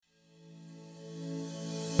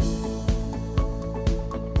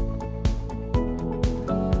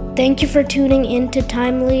Thank you for tuning in to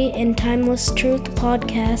Timely and Timeless Truth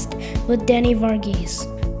podcast with Denny Varghese.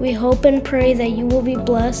 We hope and pray that you will be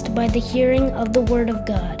blessed by the hearing of the Word of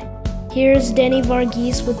God. Here's Denny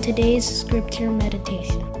Varghese with today's scripture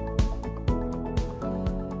meditation.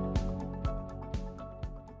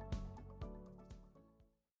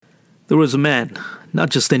 There was a man,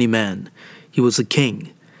 not just any man. He was a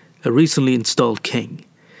king, a recently installed king,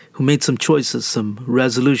 who made some choices, some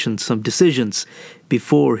resolutions, some decisions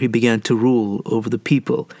before he began to rule over the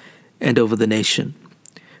people and over the nation.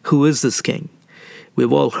 Who is this king?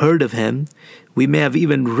 We've all heard of him. We may have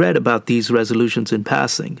even read about these resolutions in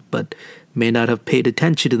passing, but may not have paid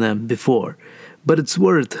attention to them before. But it's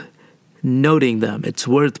worth noting them. It's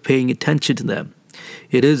worth paying attention to them.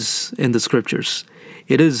 It is in the scriptures.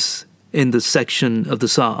 It is in the section of the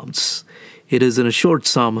Psalms. It is in a short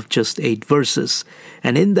psalm of just 8 verses.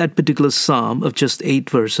 And in that particular psalm of just 8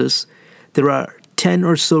 verses, there are 10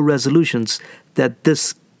 or so resolutions that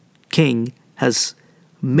this king has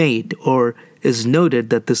made, or is noted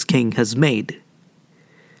that this king has made.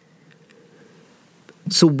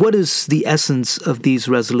 So what is the essence of these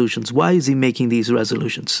resolutions? Why is he making these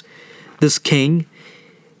resolutions? This king,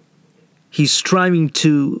 he's striving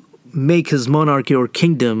to make his monarchy or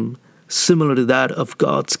kingdom similar to that of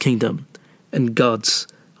God's kingdom and God's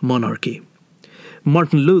monarchy.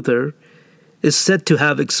 Martin Luther is said to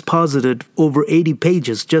have exposited over 80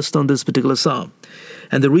 pages just on this particular psalm.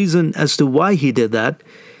 And the reason as to why he did that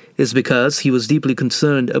is because he was deeply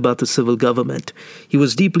concerned about the civil government. He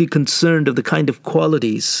was deeply concerned of the kind of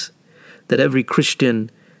qualities that every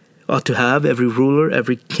Christian ought to have, every ruler,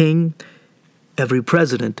 every king, every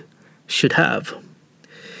president should have.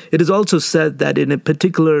 It is also said that in a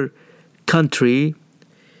particular country,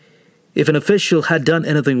 if an official had done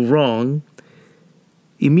anything wrong,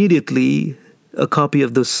 immediately a copy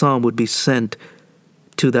of the psalm would be sent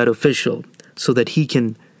to that official so that he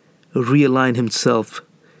can realign himself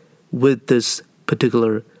with this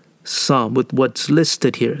particular psalm, with what's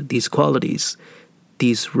listed here, these qualities,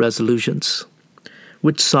 these resolutions.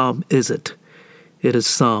 Which psalm is it? It is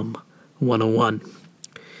Psalm 101.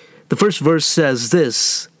 The first verse says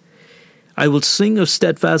this: I will sing of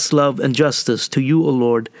steadfast love and justice. To you, O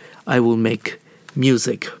Lord, I will make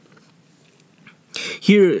music.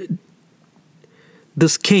 Here,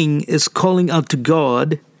 this king is calling out to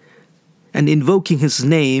God and invoking his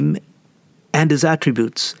name and his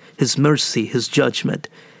attributes, his mercy, his judgment,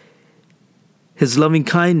 his loving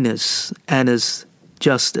kindness, and his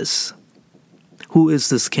justice. Who is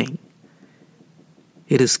this king?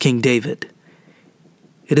 It is King David.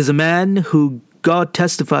 It is a man who God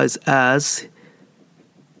testifies as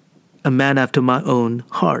a man after my own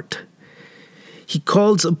heart. He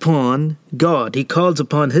calls upon God. He calls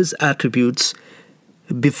upon his attributes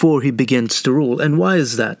before he begins to rule. And why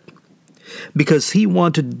is that? Because he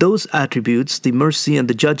wanted those attributes, the mercy and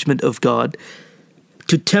the judgment of God,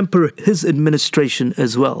 to temper his administration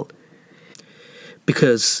as well.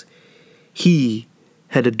 Because he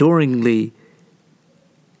had adoringly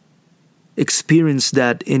experienced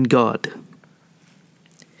that in God.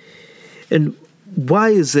 And why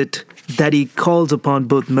is it that he calls upon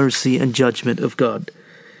both mercy and judgment of God?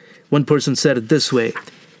 One person said it this way: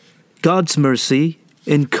 God's mercy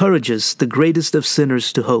encourages the greatest of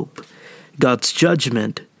sinners to hope. God's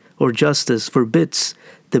judgment or justice forbids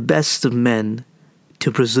the best of men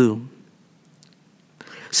to presume.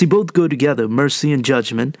 See, both go together, mercy and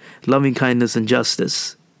judgment, loving kindness and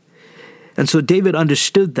justice. And so David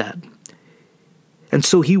understood that. And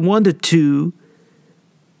so he wanted to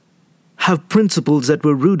have principles that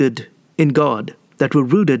were rooted in God, that were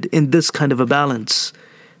rooted in this kind of a balance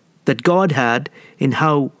that God had in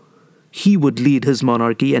how he would lead his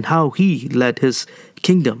monarchy and how he led his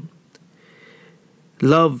kingdom.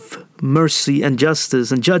 Love, mercy, and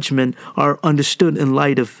justice and judgment are understood in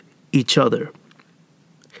light of each other.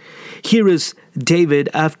 Here is David,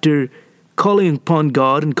 after calling upon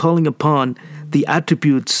God and calling upon the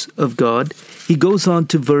attributes of God, he goes on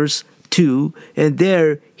to verse 2, and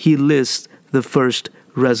there he lists the first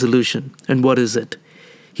resolution. And what is it?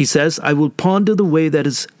 He says, I will ponder the way that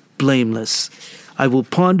is blameless. I will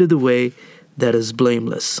ponder the way that is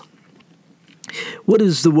blameless. What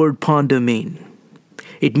does the word ponder mean?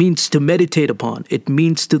 It means to meditate upon. It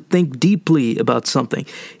means to think deeply about something.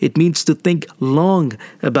 It means to think long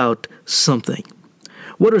about something.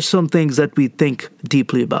 What are some things that we think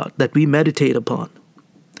deeply about, that we meditate upon,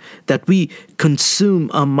 that we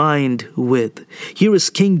consume our mind with? Here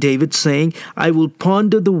is King David saying, I will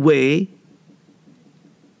ponder the way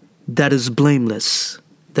that is blameless,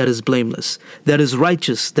 that is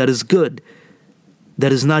righteous, that is good,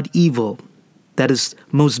 that is not evil, that is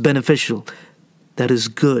most beneficial, that is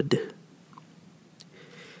good.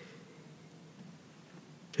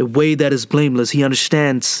 A way that is blameless. He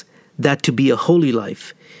understands that to be a holy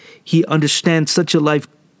life. He understands such a life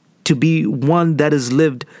to be one that is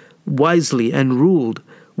lived wisely and ruled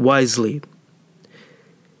wisely.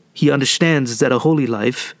 He understands that a holy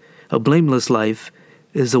life, a blameless life,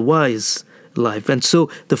 is a wise life. And so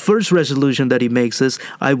the first resolution that he makes is,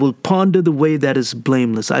 I will ponder the way that is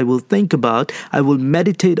blameless. I will think about, I will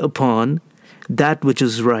meditate upon that which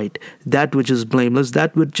is right, that which is blameless,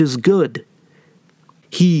 that which is good.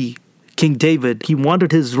 King David, he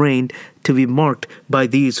wanted his reign to be marked by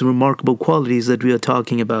these remarkable qualities that we are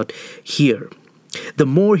talking about here. The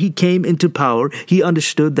more he came into power, he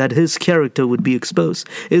understood that his character would be exposed.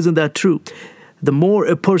 Isn't that true? The more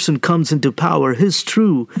a person comes into power, his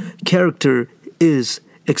true character is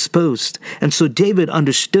exposed. And so David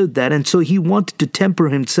understood that, and so he wanted to temper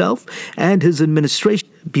himself and his administration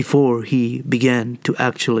before he began to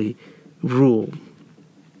actually rule.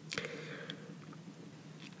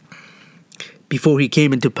 Before he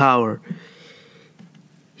came into power,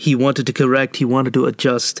 he wanted to correct, he wanted to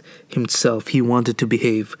adjust himself, he wanted to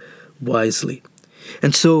behave wisely.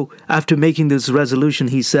 And so, after making this resolution,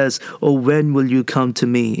 he says, "Oh, when will you come to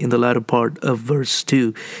me?" in the latter part of verse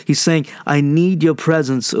 2. He's saying, I need your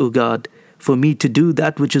presence, O God, for me to do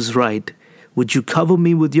that which is right. Would you cover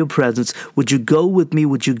me with your presence? Would you go with me?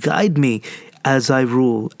 Would you guide me as I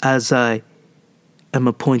rule, as I am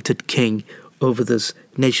appointed king over this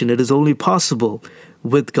nation? It is only possible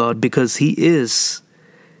with God because he is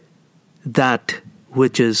that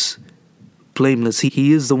which is blameless.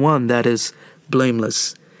 He is the one that is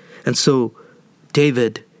blameless. And so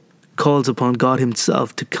David calls upon God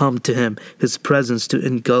himself to come to him, his presence to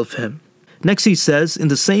engulf him. Next he says in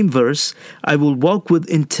the same verse, I will walk with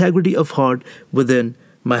integrity of heart within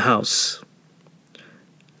my house.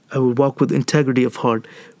 I will walk with integrity of heart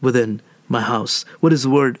within my house. What does the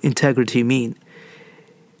word integrity mean?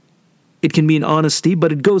 It can mean honesty,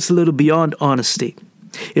 but it goes a little beyond honesty.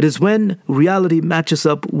 It is when reality matches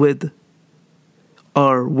up with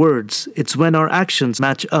our words. It's when our actions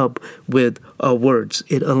match up with our words.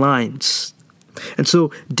 It aligns. And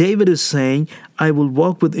so David is saying, I will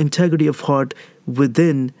walk with integrity of heart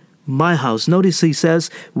within my house. Notice he says,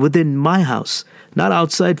 within my house. Not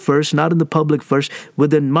outside first, not in the public first,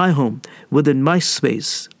 within my home, within my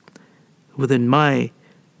space, within my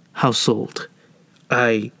household.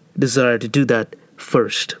 I desire to do that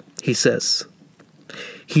first, he says.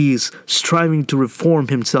 He's striving to reform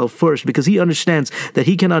himself first because he understands that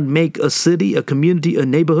he cannot make a city, a community, a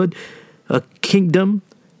neighborhood, a kingdom,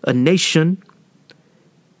 a nation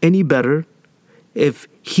any better if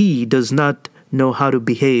he does not know how to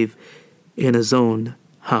behave in his own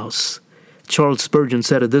house. Charles Spurgeon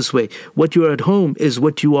said it this way, what you are at home is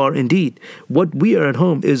what you are indeed. What we are at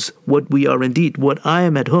home is what we are indeed. What I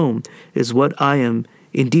am at home is what I am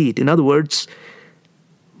indeed. In other words,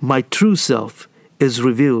 my true self is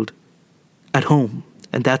revealed at home,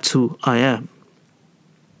 and that's who I am.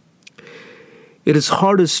 It is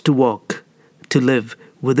hardest to live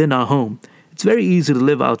within our home. It's very easy to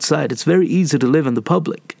live outside. It's very easy to live in the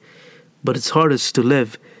public, but it's hardest to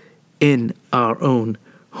live in our own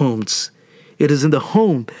homes. It is in the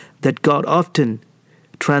home that God often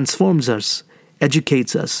transforms us,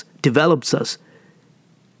 educates us, develops us,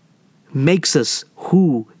 makes us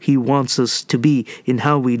who he wants us to be in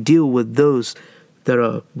how we deal with those that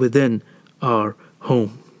are within our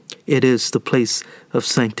home. It is the place of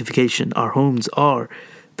sanctification. Our homes are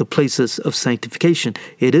the places of sanctification.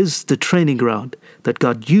 It is the training ground that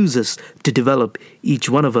God uses to develop each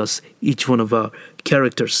one of us, each one of our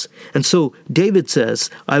characters. And so David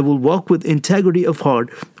says, I will walk with integrity of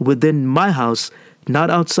heart within my house,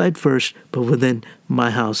 not outside first, but within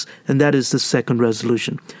my house. And that is the second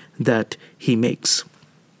resolution that he makes.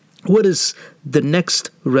 What is the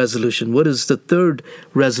next resolution? What is the third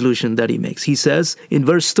resolution that he makes? He says in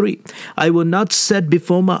verse 3, I will not set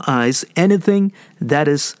before my eyes anything that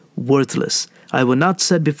is worthless. I will not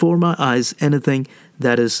set before my eyes anything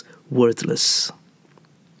that is worthless.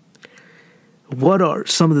 What are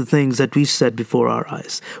some of the things that we set before our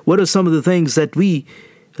eyes? What are some of the things that we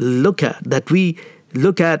look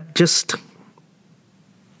at just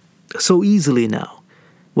so easily now?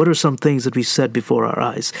 What are some things that we set before our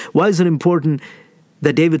eyes? Why is it important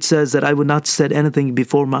that David says that I will not set anything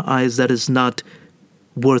before my eyes that is not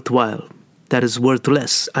worthwhile, that is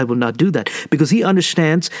worthless? I will not do that. Because he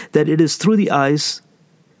understands that it is through the eyes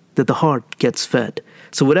that the heart gets fed.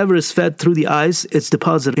 So whatever is fed through the eyes, it's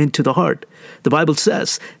deposited into the heart. The Bible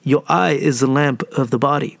says, your eye is the lamp of the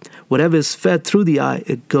body. Whatever is fed through the eye,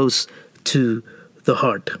 it goes to the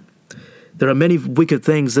heart. There are many wicked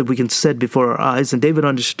things that we can set before our eyes, and David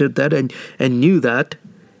understood that and knew that.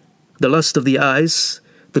 The lust of the eyes,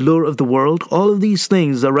 the lure of the world, all of these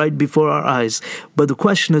things are right before our eyes. But the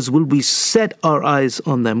question is, will we set our eyes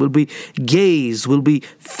on them? Will we gaze? Will we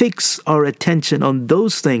fix our attention on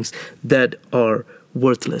those things that are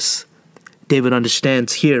worthless? David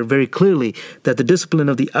understands here very clearly that the discipline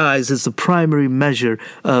of the eyes is the primary measure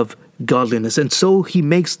of godliness. And so he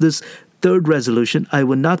makes this third resolution: I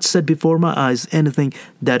will not set before my eyes anything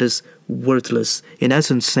that is worthless. In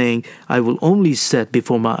essence, saying, I will only set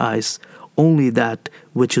before my eyes only that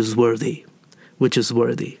which is worthy,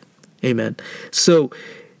 Amen. So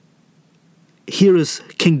here is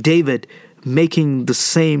King David making the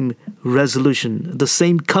same resolution, the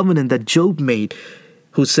same covenant that Job made,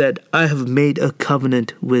 who said, I have made a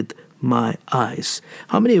covenant with my eyes.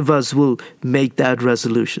 How many of us will make that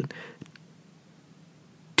resolution?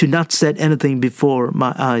 To not set anything before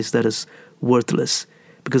my eyes that is worthless,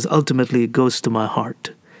 because ultimately it goes to my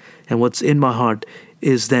heart. And what's in my heart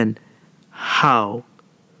is then how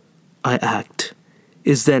I act,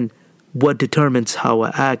 is then what determines how I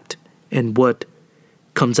act and what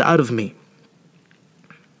comes out of me.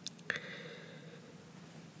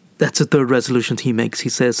 That's the third resolution he makes. He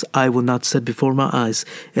says, I will not set before my eyes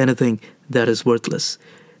anything that is worthless.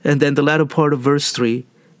 And then the latter part of verse 3,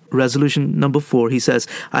 resolution number 4, he says,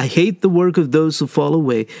 I hate the work of those who fall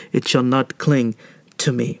away. It shall not cling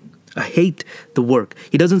to me. I hate the work.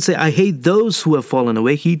 He doesn't say, I hate those who have fallen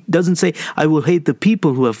away. He doesn't say, I will hate the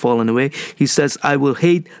people who have fallen away. He says, I will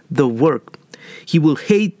hate the work. He will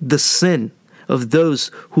hate the sin of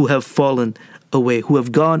those who have fallen away, who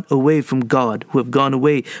have gone away from God, who have gone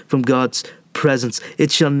away from God's presence. It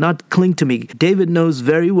shall not cling to me. David knows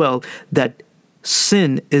very well that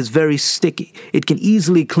sin is very sticky. It can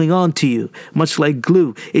easily cling on to you, much like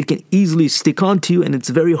glue. It can easily stick onto you, and it's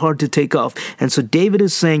very hard to take off. And so David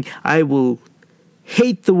is saying, I will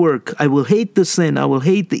hate the work. I will hate the sin. I will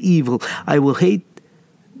hate the evil. I will hate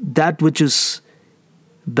that which is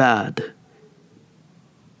bad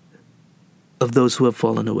of those who have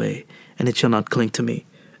fallen away, and it shall not cling to me.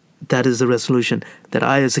 That is the resolution that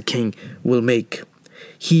I as a king will make.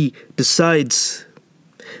 He decides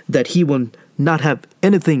that he will not have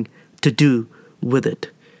anything to do with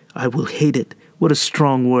it. I will hate it. What a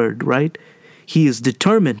strong word, right? He is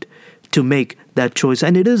determined to make that choice.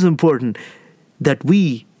 And it is important that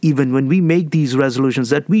we, even when we make these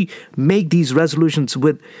resolutions, that we make these resolutions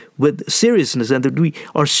with seriousness, and that we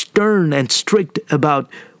are stern and strict about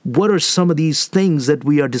what are some of these things that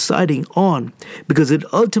we are deciding on, because it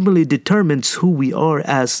ultimately determines who we are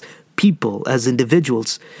as people, as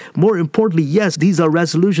individuals. More importantly, yes, these are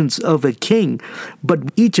resolutions of a king, but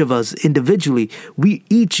each of us individually, we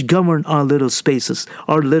each govern our little spaces,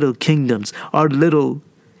 our little kingdoms, our little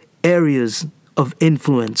areas of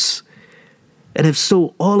influence. And if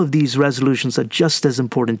so, all of these resolutions are just as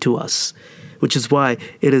important to us, which is why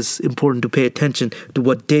it is important to pay attention to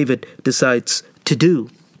what David decides to do.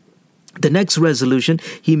 The next resolution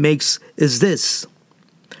he makes is this.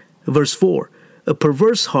 Verse 4, a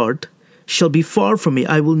perverse heart shall be far from me.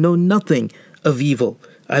 I will know nothing of evil.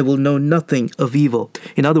 I will know nothing of evil.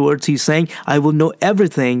 In other words, he's saying, I will know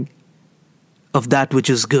everything of that which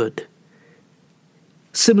is good.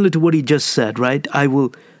 Similar to what he just said, right? I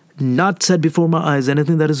will not set before my eyes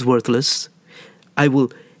anything that is worthless. I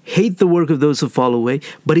will hate the work of those who fall away.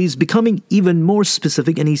 But he's becoming even more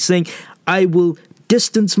specific, and he's saying, I will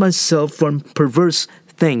distance myself from perverse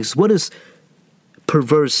things. What does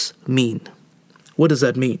perverse mean? What does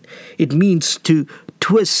that mean? It means to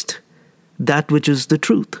twist that which is the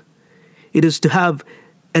truth. It is to have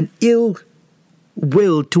an ill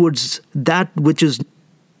will towards that which is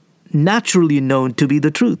naturally known to be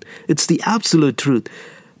the truth. It's the absolute truth.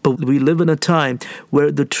 But we live in a time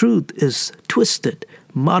where the truth is twisted,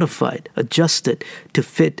 modified, adjusted to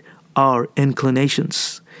fit our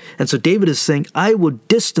inclinations. And so David is saying, I will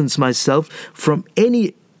distance myself from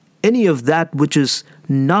any of that which is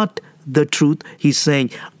not the truth. He's saying,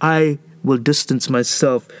 I will distance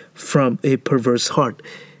myself from a perverse heart.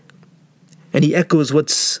 And he echoes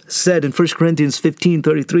what's said in 1 Corinthians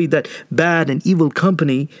 15:33, that bad and evil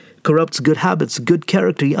company corrupts good habits, good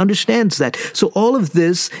character. He understands that. So all of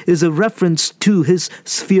this is a reference to his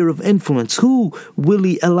sphere of influence. Who will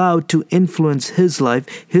he allow to influence his life,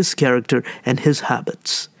 his character, and his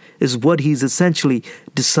habits, is what he's essentially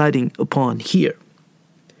deciding upon here.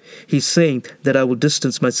 He's saying that I will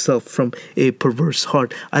distance myself from a perverse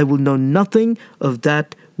heart. I will know nothing of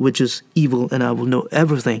that which is evil, and I will know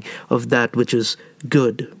everything of that which is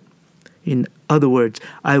good. In other words,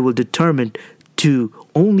 I will determine to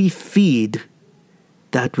only feed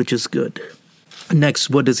that which is good. Next,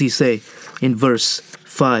 what does he say in verse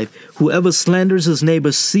 5? Whoever slanders his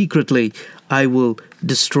neighbor secretly, I will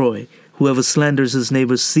destroy. Whoever slanders his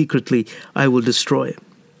neighbor secretly, I will destroy.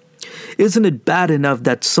 Isn't it bad enough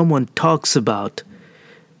that someone talks about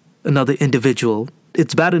another individual?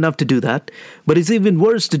 It's bad enough to do that, but it's even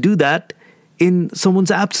worse to do that in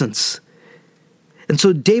someone's absence. And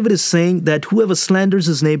so David is saying that whoever slanders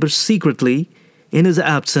his neighbor secretly in his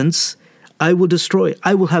absence, I will destroy.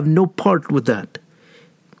 I will have no part with that.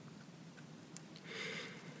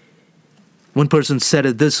 One person said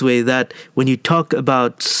it this way, that when you talk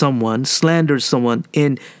about someone, slander someone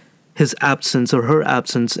in his absence or her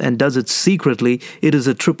absence, and does it secretly, it is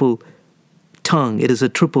a triple tongue. It is a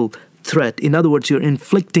triple threat. In other words, you're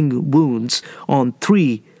inflicting wounds on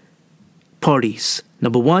three parties.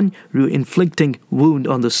 Number one, you're inflicting wound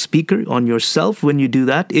on the speaker, on yourself when you do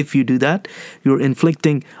that. If you do that, you're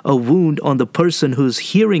inflicting a wound on the person who's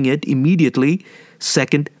hearing it immediately.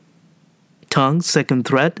 Second tongue, second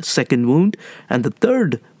threat, second wound. And the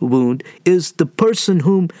third wound is the person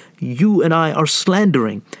whom you and I are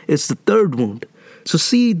slandering. It's the third wound. So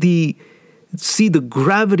see the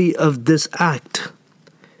gravity of this act,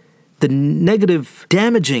 the negative,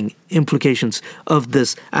 damaging implications of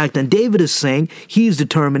this act. And David is saying he's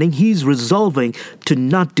determining, he's resolving to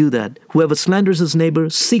not do that. Whoever slanders his neighbor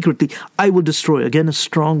secretly, I will destroy. Again, a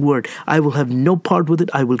strong word. I will have no part with it.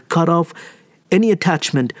 I will cut off any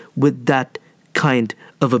attachment with that kind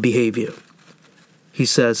of a behavior. He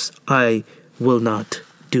says, I will not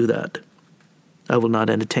do that. I will not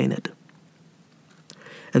entertain it.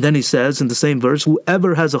 And then he says in the same verse,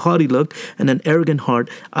 whoever has a haughty look and an arrogant heart,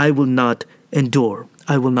 I will not endure.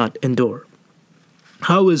 I will not endure.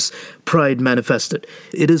 How is pride manifested?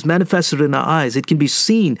 It is manifested in our eyes. It can be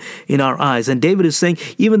seen in our eyes. And David is saying,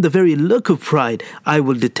 even the very look of pride, I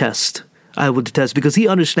will detest. I will detest, because he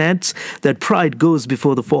understands that pride goes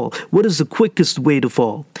before the fall. What is the quickest way to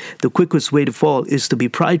fall? The quickest way to fall is to be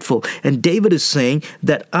prideful. And David is saying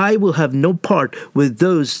that I will have no part with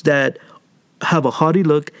those that have a haughty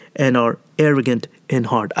look and are arrogant in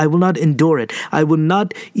heart. I will not endure it. I will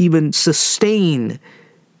not even sustain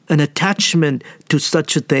an attachment to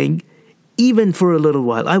such a thing, even for a little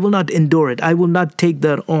while. I will not endure it. I will not take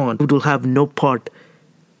that on. It will have no part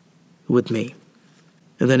with me.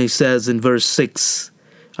 And then he says in verse 6,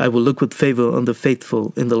 I will look with favor on the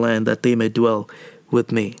faithful in the land, that they may dwell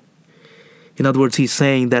with me. In other words, he's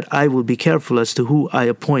saying that I will be careful as to who I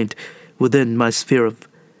appoint within my sphere of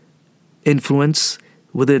influence,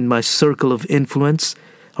 within my circle of influence.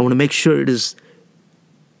 I want to make sure it is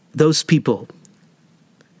those people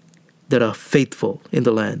that are faithful in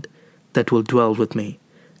the land that will dwell with me,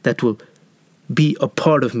 that will be a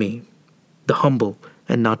part of me, the humble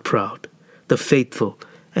and not proud, the faithful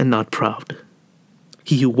and not proud.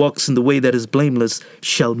 He who walks in the way that is blameless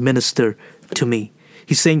shall minister to me.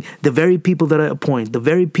 He's saying the very people that I appoint, the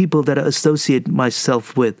very people that I associate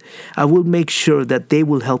myself with, I will make sure that they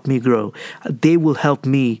will help me grow. They will help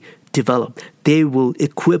me develop. They will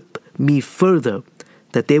equip me further,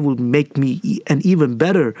 that they will make me an even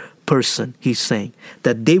better person, he's saying.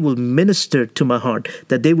 That they will minister to my heart,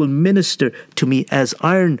 that they will minister to me as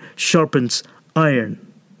iron sharpens iron.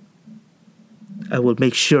 I will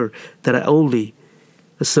make sure that I only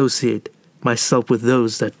associate myself with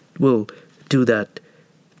those that will do that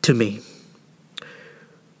to me.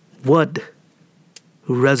 What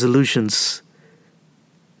resolutions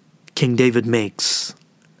King David makes.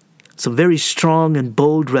 Some very strong and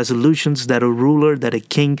bold resolutions that a ruler, that a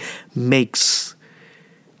king makes.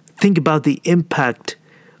 Think about the impact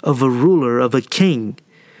of a ruler, of a king,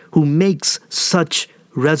 who makes such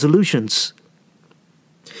resolutions.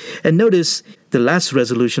 And notice the last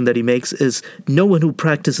resolution that he makes is, no one who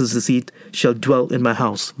practices deceit shall dwell in my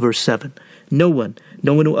house. Verse 7. No one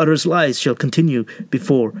who utters lies shall continue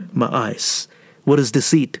before my eyes. What is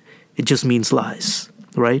deceit? It just means lies,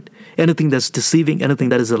 right? Anything that's deceiving, anything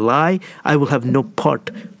that is a lie, I will have no part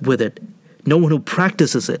with it. No one who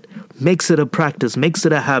practices it, makes it a practice, makes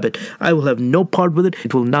it a habit, I will have no part with it.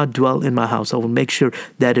 It will not dwell in my house. I will make sure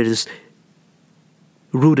that it is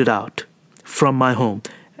rooted out from my home,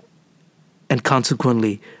 and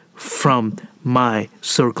consequently from my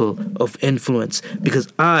circle of influence,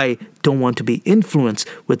 because I don't want to be influenced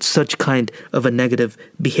with such kind of a negative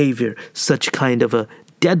behavior, such kind of a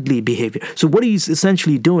deadly behavior. So what he's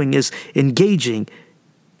essentially doing is engaging,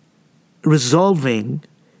 resolving,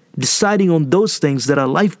 deciding on those things that are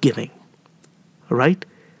life-giving, all right?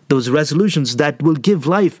 those resolutions that will give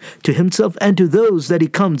life to himself and to those that he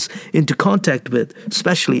comes into contact with,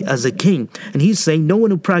 especially as a king. And he's saying, no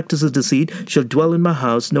one who practices deceit shall dwell in my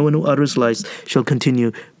house. No one who utters lies shall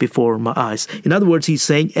continue before my eyes. In other words, he's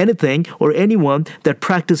saying anything or anyone that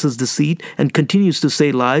practices deceit and continues to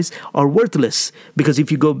say lies are worthless. Because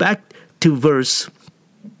if you go back to verse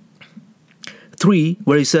 3,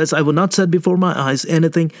 where he says, I will not set before my eyes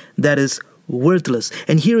anything that is worthless.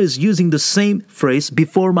 And here is using the same phrase,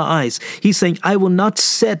 before my eyes. He's saying, I will not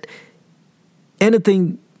set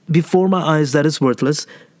anything before my eyes that is worthless.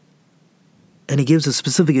 And he gives a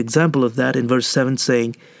specific example of that in verse 7,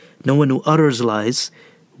 saying, no one who utters lies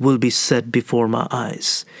will be set before my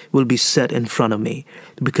eyes, will be set in front of me.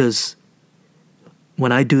 Because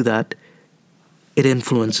when I do that, it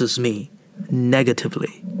influences me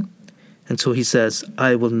negatively. And so he says,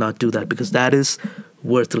 I will not do that because that is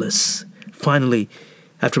worthless. Finally,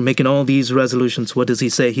 after making all these resolutions, what does he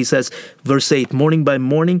say? He says, verse 8, morning by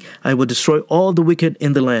morning, I will destroy all the wicked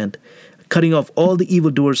in the land, cutting off all the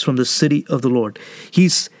evildoers from the city of the Lord.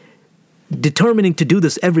 He's determining to do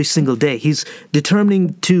this every single day. He's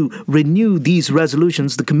determining to renew these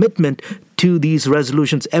resolutions, the commitment to these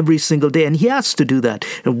resolutions every single day. And he has to do that.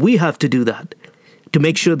 And we have to do that to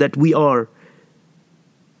make sure that we are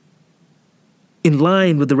in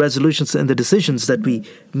line with the resolutions and the decisions that we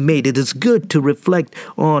made. It is good to reflect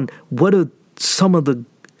on what are some of the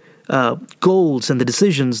goals and the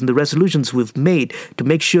decisions and the resolutions we've made to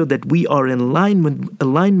make sure that we are in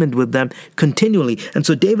alignment with them continually. And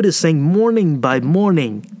so David is saying, morning by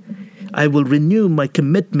morning, I will renew my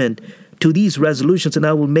commitment to these resolutions, and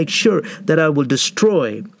I will make sure that I will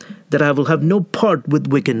destroy, that I will have no part with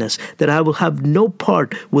wickedness, that I will have no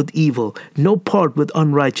part with evil, no part with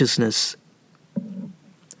unrighteousness.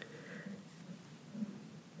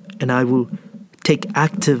 And I will take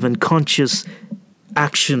active and conscious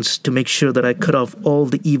actions to make sure that I cut off all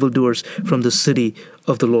the evildoers from the city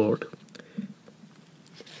of the Lord.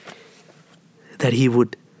 That he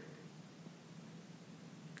would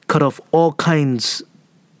cut off all kinds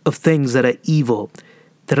of things that are evil,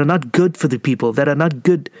 that are not good for the people, that are not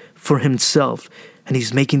good for himself. And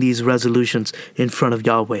he's making these resolutions in front of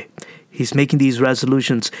Yahweh. He's making these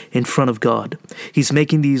resolutions in front of God. He's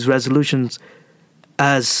making these resolutions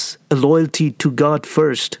as a loyalty to God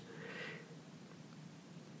first.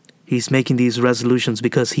 He's making these resolutions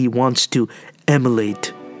because he wants to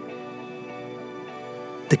emulate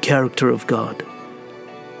the character of God.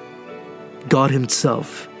 God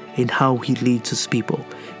himself in how he leads his people,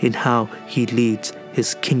 in how he leads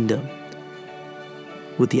his kingdom.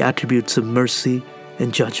 With the attributes of mercy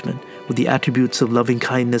and judgment, with the attributes of loving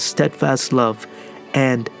kindness, steadfast love,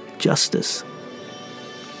 and justice.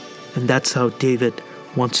 And that's how David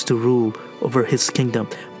wants to rule over his kingdom.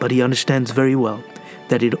 But he understands very well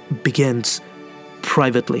that it begins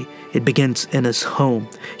privately. It begins in his home.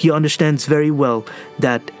 He understands very well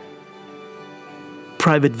that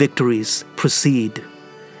private victories precede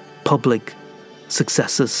public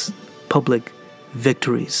successes, public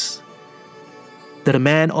victories. That a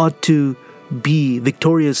man ought to be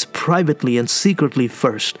victorious privately and secretly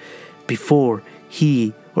first before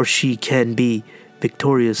he or she can be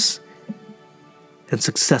victorious and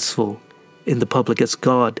successful in the public as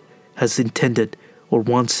God has intended or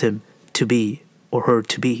wants him to be or her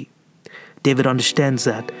to be. David understands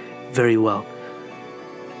that very well.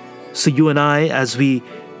 So you and I, as we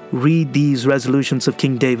read these resolutions of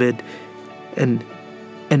King David and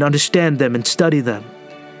understand them and study them,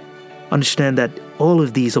 understand that all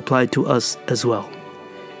of these apply to us as well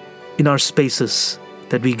in our spaces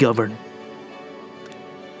that we govern.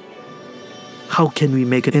 How can we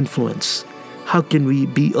make an influence? How can we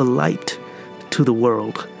be a light to the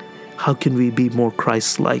world? How can we be more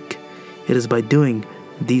Christ-like? It is by doing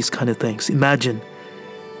these kind of things. Imagine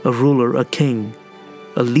a ruler, a king,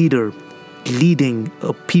 a leader leading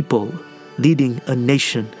a people, leading a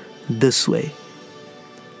nation this way.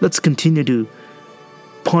 Let's continue to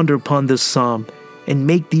ponder upon this psalm and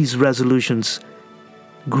make these resolutions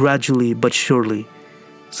gradually but surely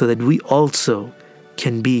so that we also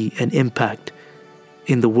can be an impact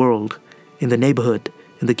in the world, in the neighborhood,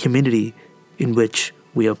 in the community in which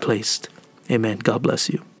we are placed. Amen. God bless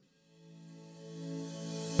you.